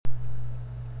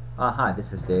Hi,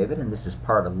 this is David, and this is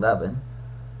part 11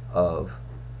 of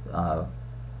uh,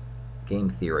 game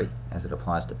theory as it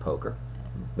applies to poker,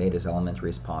 made as elementary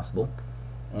as possible.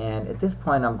 And at this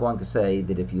point, I'm going to say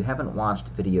that if you haven't watched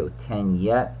video 10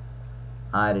 yet,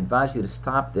 I'd advise you to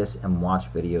stop this and watch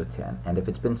video 10. And if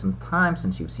it's been some time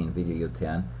since you've seen video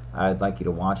 10, I'd like you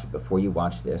to watch it before you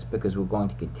watch this, because we're going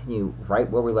to continue right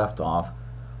where we left off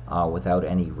without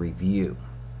any review.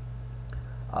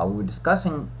 We were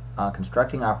discussing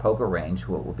constructing our poker range,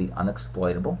 what will be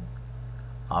unexploitable.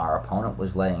 Our opponent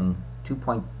was laying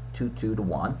 2.22 to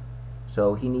 1,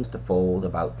 so he needs to fold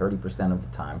about 30% of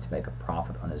the time to make a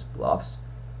profit on his bluffs.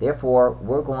 Therefore,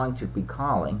 we're going to be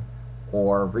calling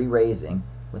or re-raising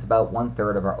with about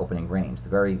 1/3 of our opening range, the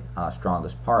very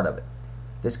strongest part of it.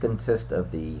 This consists of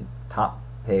the top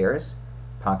pairs,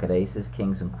 pocket aces,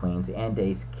 kings and queens, and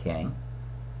ace-king.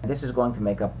 This is going to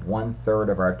make up 1/3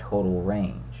 of our total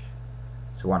range.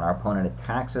 So when our opponent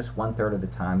attacks us, 1/3 of the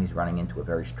time he's running into a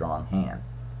very strong hand.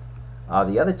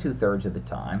 The other 2/3 of the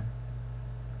time,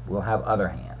 we'll have other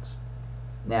hands.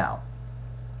 Now,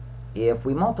 if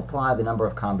we multiply the number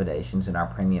of combinations in our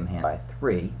premium hand by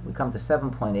 3, we come to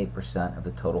 7.8% of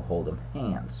the total hold'em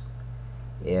hands.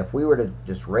 If we were to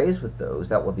just raise with those,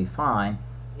 that would be fine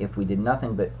if we did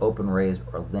nothing but open raise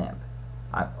or limp.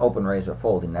 Open raise or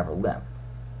folding, never limp.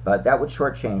 But that would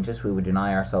shortchange us. We would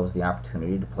deny ourselves the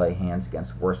opportunity to play hands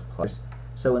against worse players.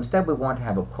 So instead we want to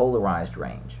have a polarized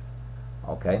range.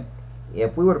 Okay?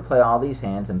 If we were to play all these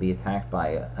hands and be attacked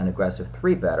by an aggressive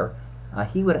 3-better,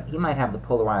 he might have the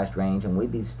polarized range, and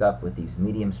we'd be stuck with these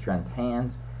medium strength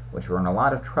hands, which are in a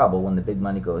lot of trouble when the big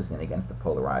money goes in against the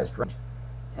polarized range.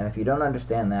 And if you don't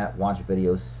understand that, watch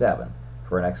video 7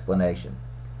 for an explanation.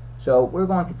 So we're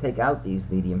going to take out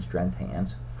these medium strength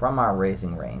hands from our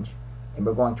raising range, and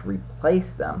we're going to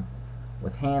replace them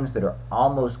with hands that are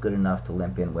almost good enough to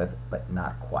limp in with, but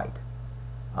not quite.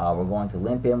 We're going to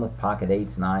limp in with pocket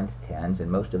 8s, 9s, 10s,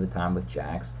 and most of the time with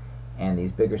jacks, and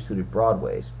these bigger suited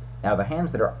broadways. Now the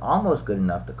hands that are almost good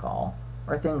enough to call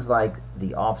are things like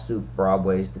the offsuit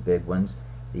broadways, the big ones,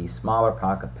 the smaller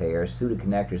pocket pairs, suited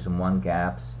connectors and 1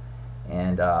 gaps,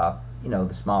 and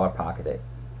the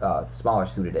smaller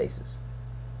suited aces.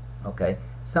 Okay.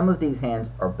 Some of these hands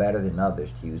are better than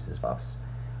others to use as bluffs,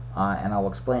 and I'll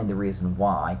explain the reason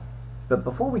why. But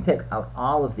before we take out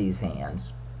all of these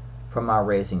hands from our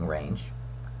raising range,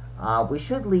 we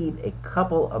should leave a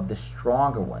couple of the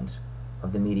stronger ones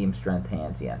of the medium strength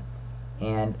hands in.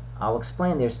 And I'll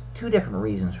explain there's 2 different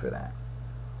reasons for that.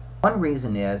 One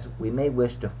reason is we may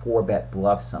wish to 4-bet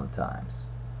bluff sometimes.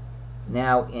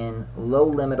 Now, in low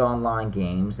limit online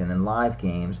games and in live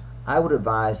games, I would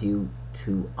advise you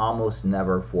to almost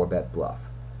never 4-bet bluff.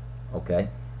 Okay?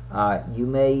 You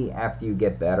may, after you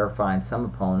get better, find some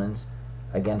opponents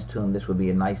against whom this would be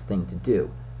a nice thing to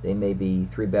do. They may be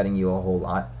 3-betting you a whole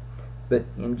lot, but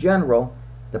in general,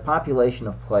 the population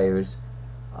of players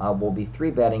will be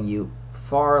 3-betting you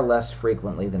far less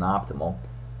frequently than optimal.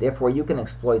 Therefore, you can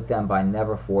exploit them by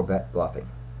never 4-bet bluffing.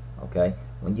 Okay?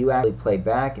 When you actually play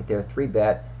back, if they're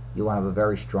 3-bet, you will have a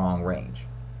very strong range.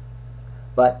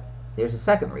 But there's a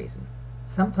second reason.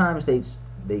 Sometimes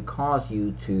they cause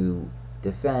you to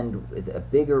defend with a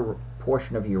bigger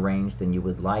portion of your range than you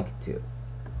would like to.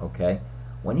 Okay?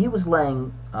 When he was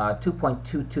laying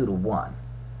 2.22 to 1,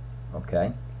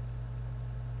 okay,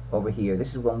 over here,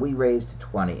 this is when we raised to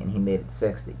 20 and he made it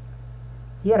 60.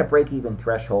 He had a break-even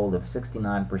threshold of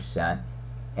 69%,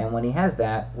 and when he has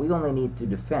that, we only need to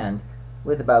defend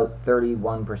with about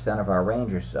 31% of our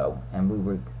range or so,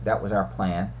 and that was our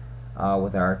plan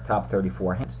with our top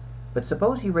 34 hands. But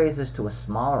suppose he raises to a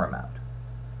smaller amount.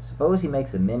 Suppose he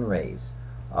makes a min raise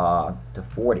to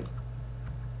 40.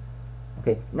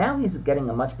 Okay, now he's getting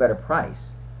a much better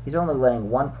price. He's only laying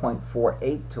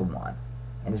 1.48 to 1,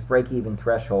 and his break-even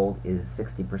threshold is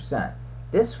 60%.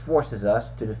 This forces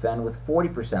us to defend with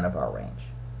 40% of our range.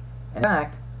 In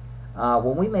fact,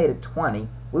 when we made it 20,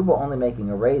 we were only making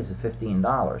a raise of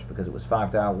 $15 because it was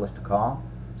 $5 to call.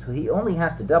 So he only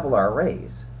has to double our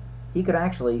raise. He could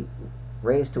actually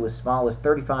raise to as small as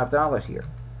 $35 here.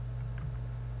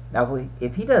 Now,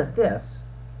 if he does this,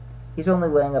 he's only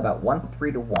laying about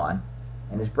 1.3 to 1,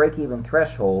 and his break-even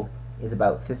threshold is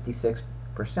about 56%.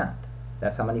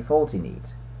 That's how many folds he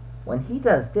needs. When he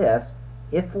does this,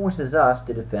 it forces us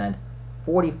to defend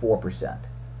 44%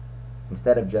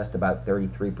 instead of just about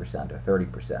 33% or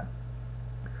 30%.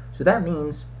 So that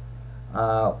means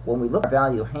when we look at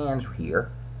value hands here,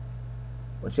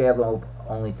 which they have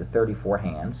only to 34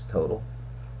 hands total,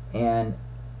 and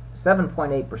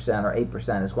 7.8% or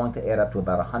 8% is going to add up to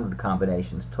about 100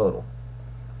 combinations total.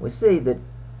 We see that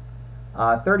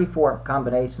 34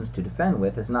 combinations to defend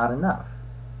with is not enough.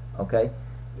 Okay,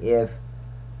 if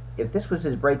this was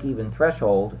his break-even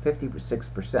threshold,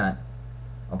 56%,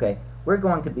 okay, we're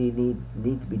going to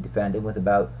need to be defending with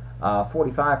about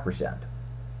 45%.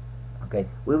 Okay,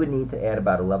 we would need to add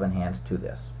about 11 hands to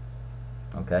this.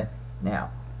 Okay, now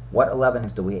what 11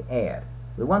 hands do we add?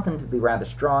 We want them to be rather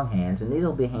strong hands, and these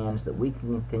will be hands that we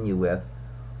can continue with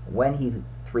when he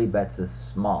 3-bets this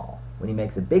small. When he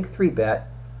makes a big 3-bet,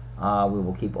 we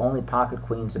will keep only pocket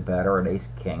queens of better and ace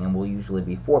king, and we'll usually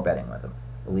be 4-betting with him.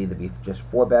 We'll either be just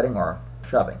 4-betting or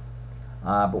shoving.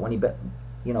 But when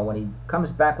he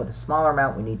comes back with a smaller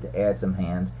amount, we need to add some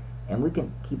hands, and we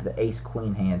can keep the ace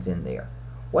queen hands in there.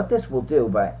 What this will do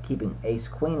by keeping ace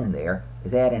queen in there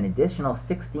is add an additional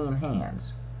 16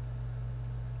 hands,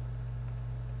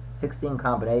 16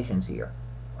 combinations here.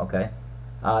 Okay,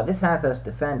 this has us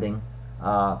defending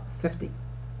 50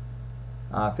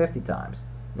 times.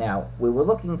 Now we were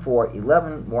looking for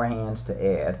 11 more hands to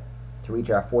add to reach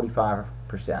our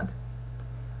 45%,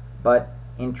 but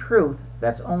in truth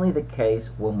that's only the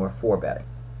case when we're 4-betting.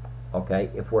 Okay,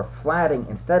 if we're flatting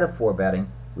instead of 4-betting,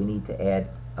 we need to add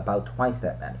about twice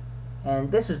that many.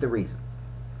 And this is the reason.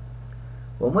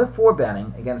 When we're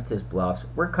 4-betting against his bluffs,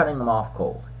 we're cutting them off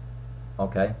cold.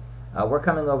 Okay, we're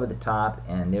coming over the top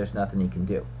and there's nothing he can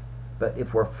do. But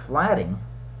if we're flatting,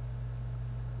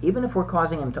 even if we're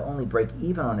causing him to only break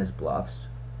even on his bluffs,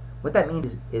 what that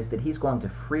means is that he's going to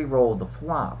free roll the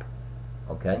flop.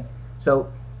 Okay,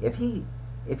 so if he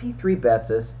 3-bets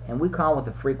us and we call with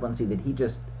a frequency that he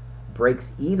just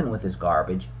breaks even with his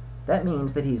garbage, that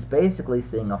means that he's basically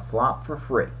seeing a flop for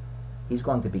free. He's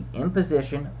going to be in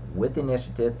position with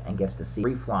initiative and gets to see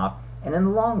free flop, and in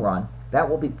the long run that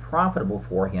will be profitable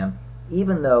for him,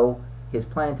 even though his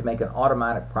plan to make an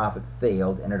automatic profit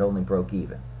failed and it only broke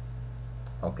even.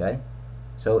 Okay,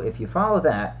 so if you follow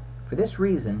that, for this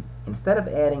reason, instead of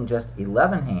adding just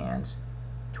 11 hands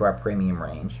to our premium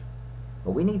range,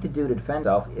 what we need to do to defend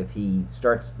ourselves if he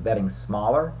starts betting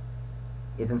smaller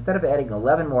is instead of adding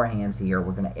 11 more hands here,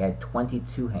 we're going to add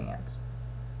 22 hands.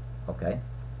 Okay,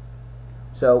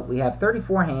 so we have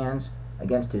 34 hands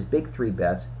against his big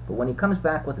 3-bets, but when he comes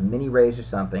back with a mini raise or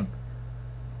something,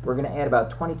 we're going to add about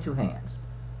 22 hands.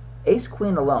 Ace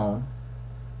queen alone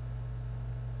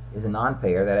is a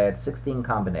non-pair that adds 16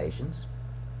 combinations.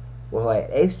 We'll add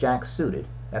ace jack suited,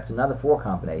 that's another 4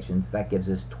 combinations, that gives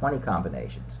us 20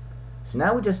 combinations. So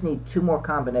now we just need 2 more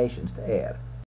combinations to add.